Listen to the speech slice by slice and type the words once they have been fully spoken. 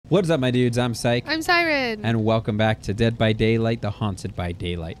What's up, my dudes? I'm Psych. I'm Siren. And welcome back to Dead by Daylight, the Haunted by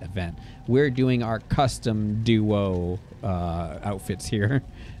Daylight event. We're doing our custom duo outfits here.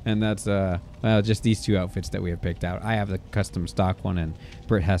 And that's, well, just these two outfits that we have picked out. I have the custom stock one, and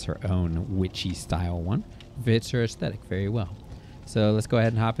Britt has her own witchy style one. Fits her aesthetic very well. So let's go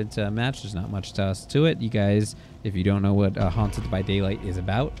ahead and hop into a match. There's not much to it. You guys, if you don't know what Haunted by Daylight is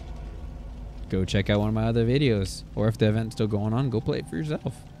about, go check out one of my other videos. Or if the event's still going on, go play it for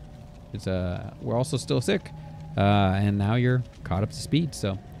yourself. It's we're also still sick, and now you're caught up to speed.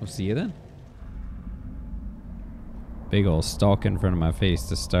 So we'll see you then. Big ol' stalk in front of my face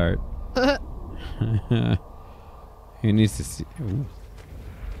to start. Who needs to see? Ooh.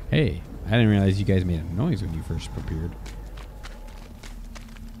 Hey, I didn't realize you guys made a noise when you first prepared.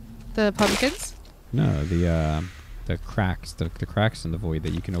 The pumpkins? No, the cracks, the cracks in the void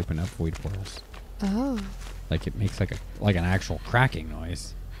that you can open up void portals. Oh. Like it makes like an actual cracking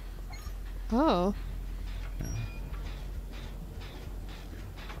noise. Oh. Yeah.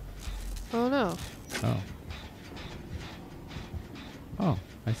 Oh no. Oh. Oh,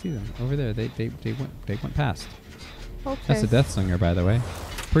 I see them over there. They went past. Okay. That's a death slinger, by the way.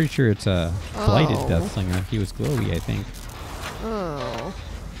 Pretty sure it's a blighted Oh. death slinger. He was glowy, I think. Oh.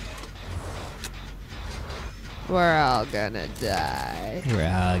 We're all gonna die. We're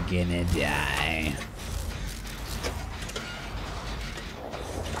all gonna die.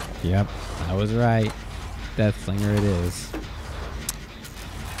 Yep, I was right. Death slinger it is.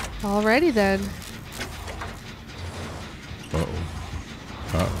 Alrighty then.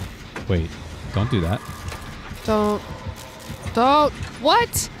 Uh-oh. Uh-oh. Wait, don't do that. Don't.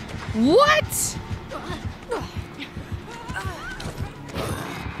 What? What?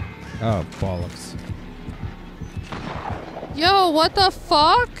 Oh, bollocks. Yo, what the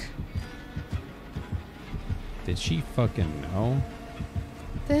fuck? Did she fucking know?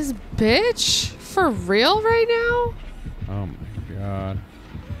 This bitch? For real right now? Oh my god.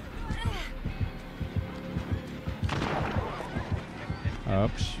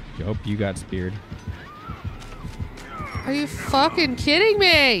 Yup, you got speared. Are you fucking kidding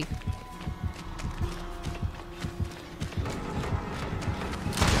me?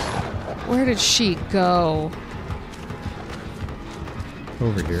 Where did she go?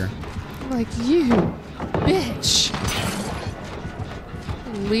 Over here. Like, you bitch.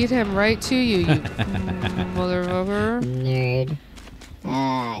 Lead him right to you, you motherfucker. Nerd.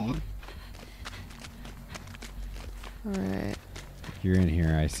 Alright. You're in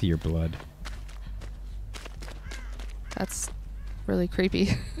here. I see your blood. That's really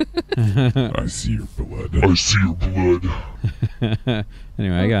creepy. I see your blood. I see your blood.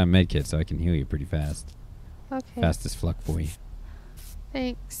 Anyway, I got a med kit, so I can heal you pretty fast. Okay. Fastest Fluck boy.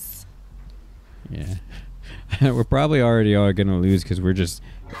 Thanks. Yeah. We're probably already all going to lose because we're just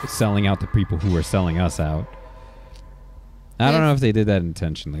selling out the people who are selling us out. I don't know if they did that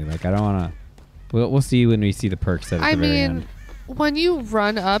intentionally. Like, I don't want to... We'll see when we see the perks at the very end. When you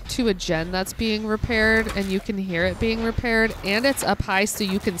run up to a gen that's being repaired and you can hear it being repaired and it's up high so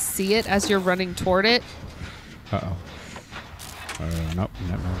you can see it as you're running toward it. Uh-oh. Nope.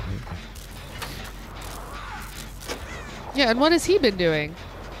 No. Yeah, and what has he been doing?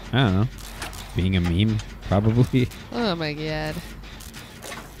 I don't know. Being a meme, probably. Oh my god.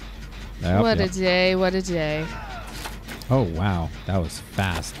 Yep, What yep. a day, what a day. Oh, wow. That was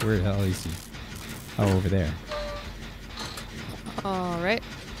fast. Where the hell is he? Oh, over there. Alright.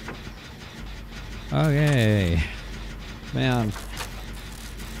 Okay. Man.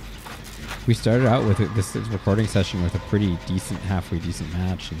 We started out with this recording session with a pretty decent, halfway decent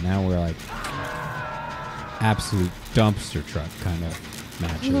match, and now we're like absolute dumpster truck kind of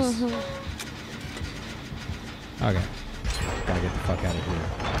matches. Okay. Gotta get the fuck out of here.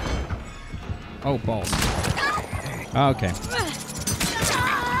 Oh, balls. Okay.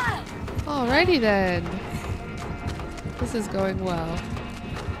 Alrighty then. This is going well.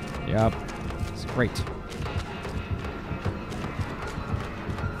 Yep. It's great.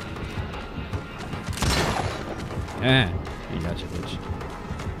 You gotcha, bitch.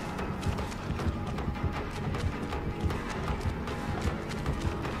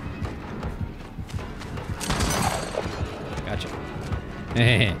 Gotcha.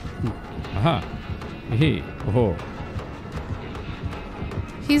 Hey. Aha. Hey. Oh.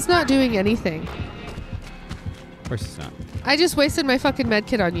 He's not doing anything. Of course it's not. I just wasted my fucking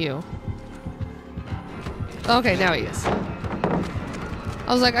medkit on you. Okay, now he is.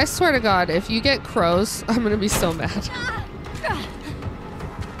 I was like, I swear to God, if you get crows, I'm gonna be so mad.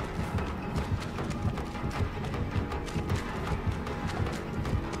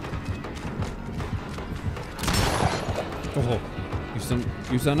 Oh, you some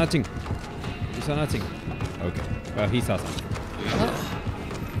You saw nothing. You saw nothing. Okay. Well, he saw something.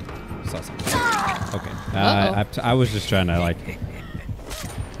 Saw something. Okay. I was just trying to like.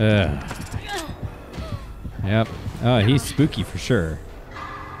 Yep. Oh, he's spooky for sure.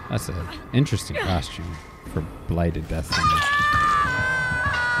 That's an interesting costume for blighted destiny.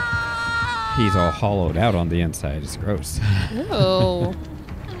 He's all hollowed out on the inside. It's gross. Oh.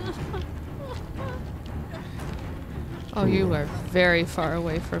 Oh, you are very far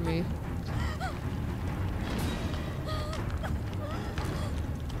away from me.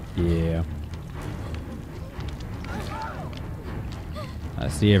 Yeah. I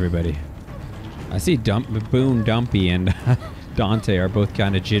see everybody. I see Boone, Dumpy, and Dante are both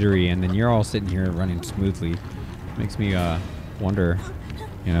kind of jittery, and then you're all sitting here running smoothly. Makes me wonder,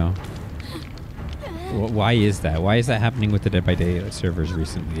 you know, why is that? Why is that happening with the Dead by Daylight servers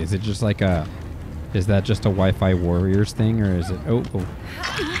recently? Is it just like is that just a Wi-Fi Warriors thing, or is it? Oh,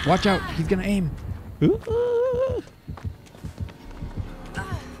 watch out! He's gonna aim.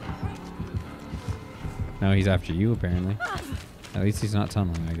 No, he's after you apparently. At least he's not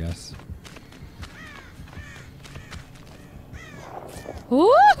tunneling, I guess.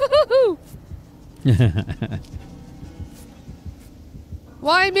 Woo-hoo-hoo-hoo!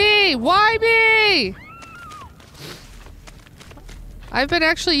 Why me? Why me? I've been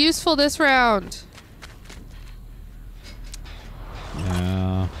actually useful this round.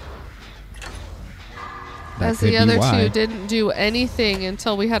 Yeah. As the other two didn't do anything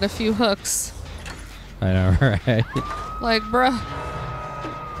until we had a few hooks. I know, right? Like, bruh.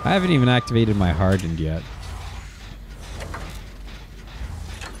 I haven't even activated my hardened yet.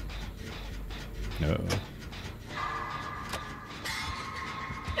 No.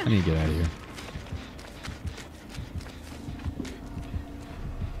 I need to get out of here.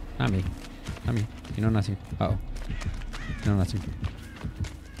 Not me. Not me. You know nothing. Uh-oh. You know nothing.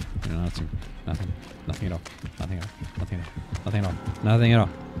 You know nothing. Nothing. Nothing at all. Nothing at all. Nothing at all. Nothing at all. Nothing at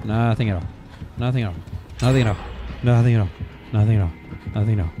all. Nothing at all. Nothing at all. Nothing at all. Nothing at all. Nothing at all.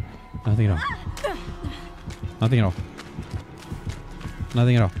 Nothing at all. Nothing at all. Nothing at all.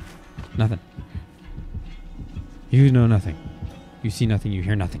 Nothing at all. Nothing. You know nothing. You see nothing. You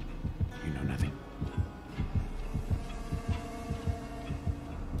hear nothing. You know nothing.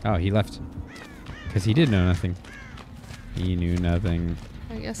 Oh, he left. Because he did know nothing. He knew nothing.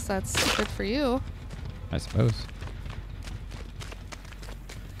 I guess that's good for you. I suppose.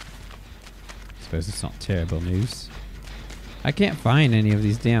 Suppose it's not terrible news. I can't find any of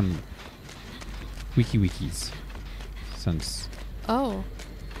these damn wikis since the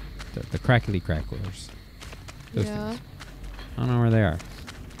crackly cracklers. Those things. I don't know where they are.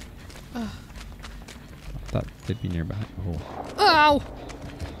 I thought they'd be nearby. Oh.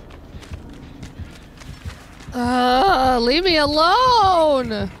 Ow! Leave me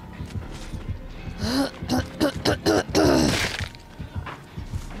alone!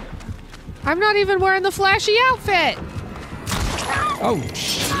 I'm not even wearing the flashy outfit! Oh,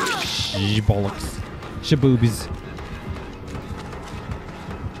 bollocks. Shaboobies.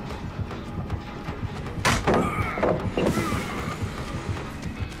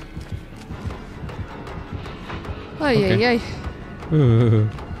 Ay.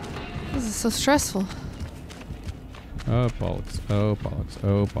 This is so stressful. Oh, bollocks. Oh, bollocks.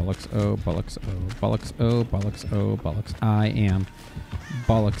 Oh, bollocks. Oh, bollocks. Oh, bollocks. Oh, bollocks. Oh, bollocks. I am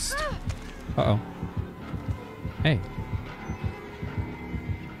bollocks. Uh-oh. Hey.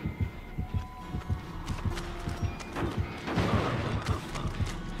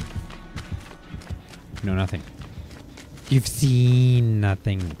 You know nothing. You've seen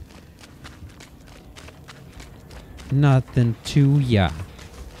nothing. Nothing to ya.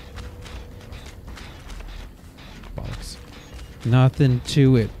 Bollocks. Nothing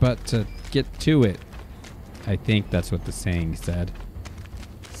to it but to get to it. I think that's what the saying said.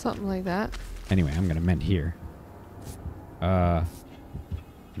 Something like that. Anyway, I'm gonna mend here. No,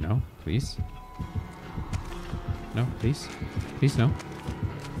 please. No, please. Please, no.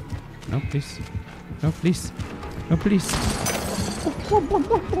 No, please. No, please. No, please.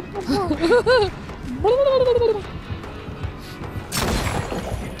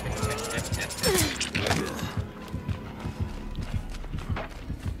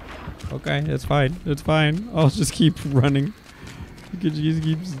 Okay, it's fine. It's fine. I'll just keep running. You could just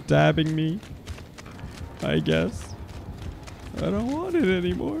keep stabbing me. I guess. I don't want it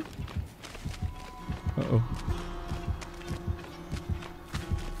anymore. Uh-oh.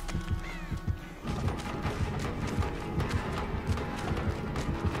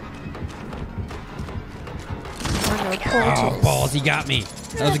 Oh, balls. He got me.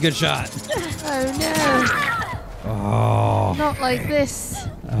 That was a good shot. Oh, no. Oh. Not like this.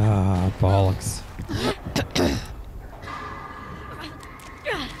 Ah, bollocks.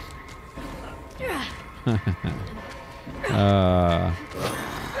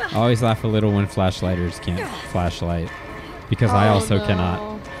 I always laugh a little when flashlighters can't flashlight. Because I also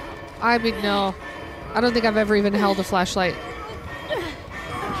cannot. I mean, no. I don't think I've ever even held a flashlight.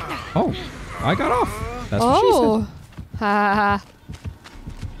 Oh, I got off. That's what she said. Ha ha.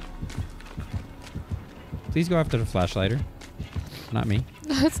 Please go after the flashlighter. Not me.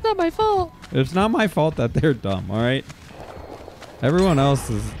 It's not my fault. It's not my fault that they're dumb, all right? Everyone else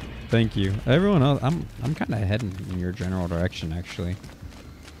is... Thank you. Everyone else... I'm kind of heading in your general direction, actually.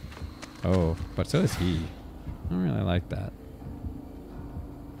 Oh, but so is he. I don't really like that.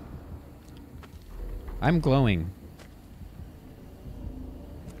 I'm glowing.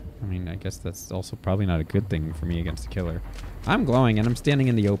 I mean, I guess that's also probably not a good thing for me against the killer. I'm glowing and I'm standing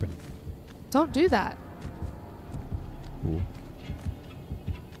in the open. Don't do that. Ooh.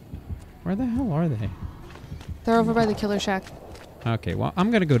 Where the hell are they? They're over by the killer shack. Okay, well, I'm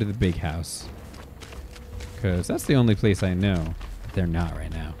going to go to the big house. Because that's the only place I know. They're not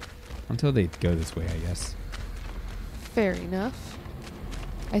right now. Until they go this way, I guess. Fair enough.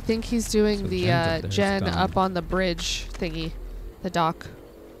 I think he's doing So the Jen's up there, Jen it's up done. on the bridge thingy. The dock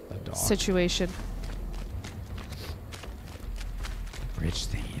The dog. situation. Bridge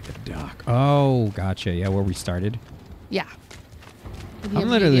thingy, the dock. Oh, gotcha. Yeah, where we started. Yeah. And he I'm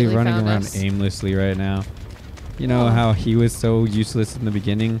literally immediately running found around us. aimlessly right now. You know how he was so useless in the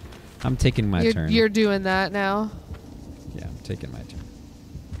beginning? I'm taking my turn. You're doing that now. Yeah, I'm taking my turn.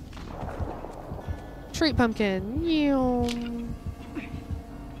 Treat pumpkin. Yew.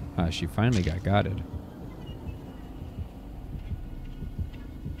 She finally got gotted.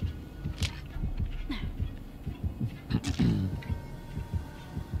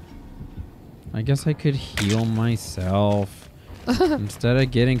 I guess I could heal myself instead of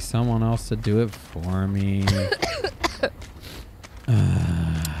getting someone else to do it for me.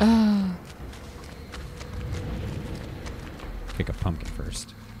 Pick a pumpkin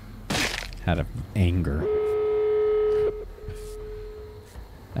first. Out of anger.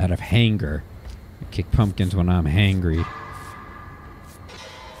 Out of hanger. I kick pumpkins when I'm hangry.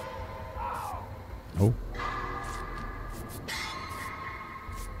 Oh.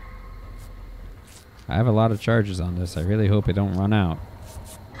 I have a lot of charges on this. I really hope it don't run out.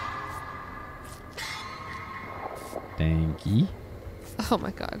 Thank you. Oh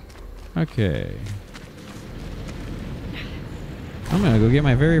my god. Okay. I'm gonna go get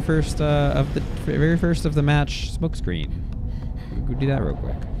my very first of the match smoke screen. Go do that real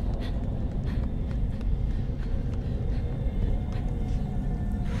quick.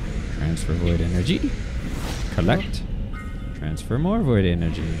 Transfer void energy. Collect. Transfer more void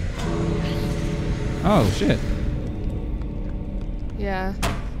energy. Oh shit. Yeah.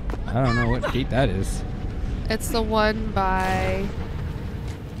 I don't know what gate that is. It's the one by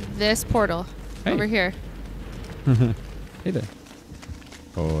this portal. Hey. Over here. Hey there.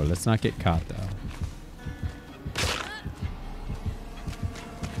 Oh, let's not get caught though.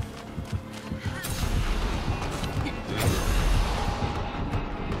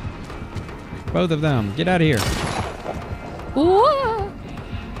 Both of them. Get out of here. Whoa!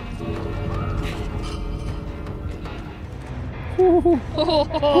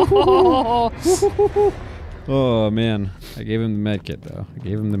 Oh man. I gave him the med kit though. I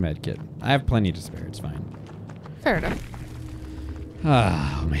gave him the med kit. I have plenty to spare. It's fine. Fair enough.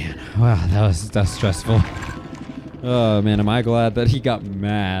 Oh man. Wow, that's stressful. Oh man, am I glad that he got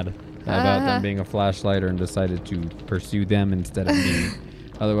mad about them being a flashlighter and decided to pursue them instead of me.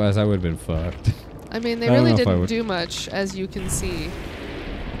 Otherwise I would have been fucked. I mean, they I don't really know if I didn't would. do much, as you can see.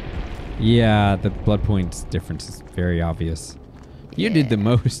 Yeah, the blood points difference is very obvious. You did the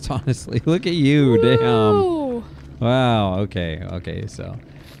most, honestly. Look at you, damn. Woo! Wow. Okay. So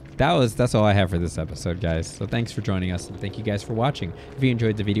that's all I have for this episode, guys. So thanks for joining us, and thank you guys for watching. If you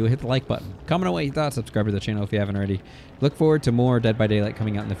enjoyed the video, hit the like button. Comment on what you thought. Subscribe to the channel if you haven't already. Look forward to more Dead by Daylight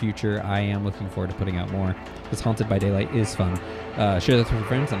coming out in the future. I am looking forward to putting out more. This Haunted by Daylight is fun. Share this with your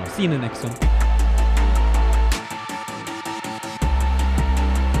friends, and I'll see you in the next one.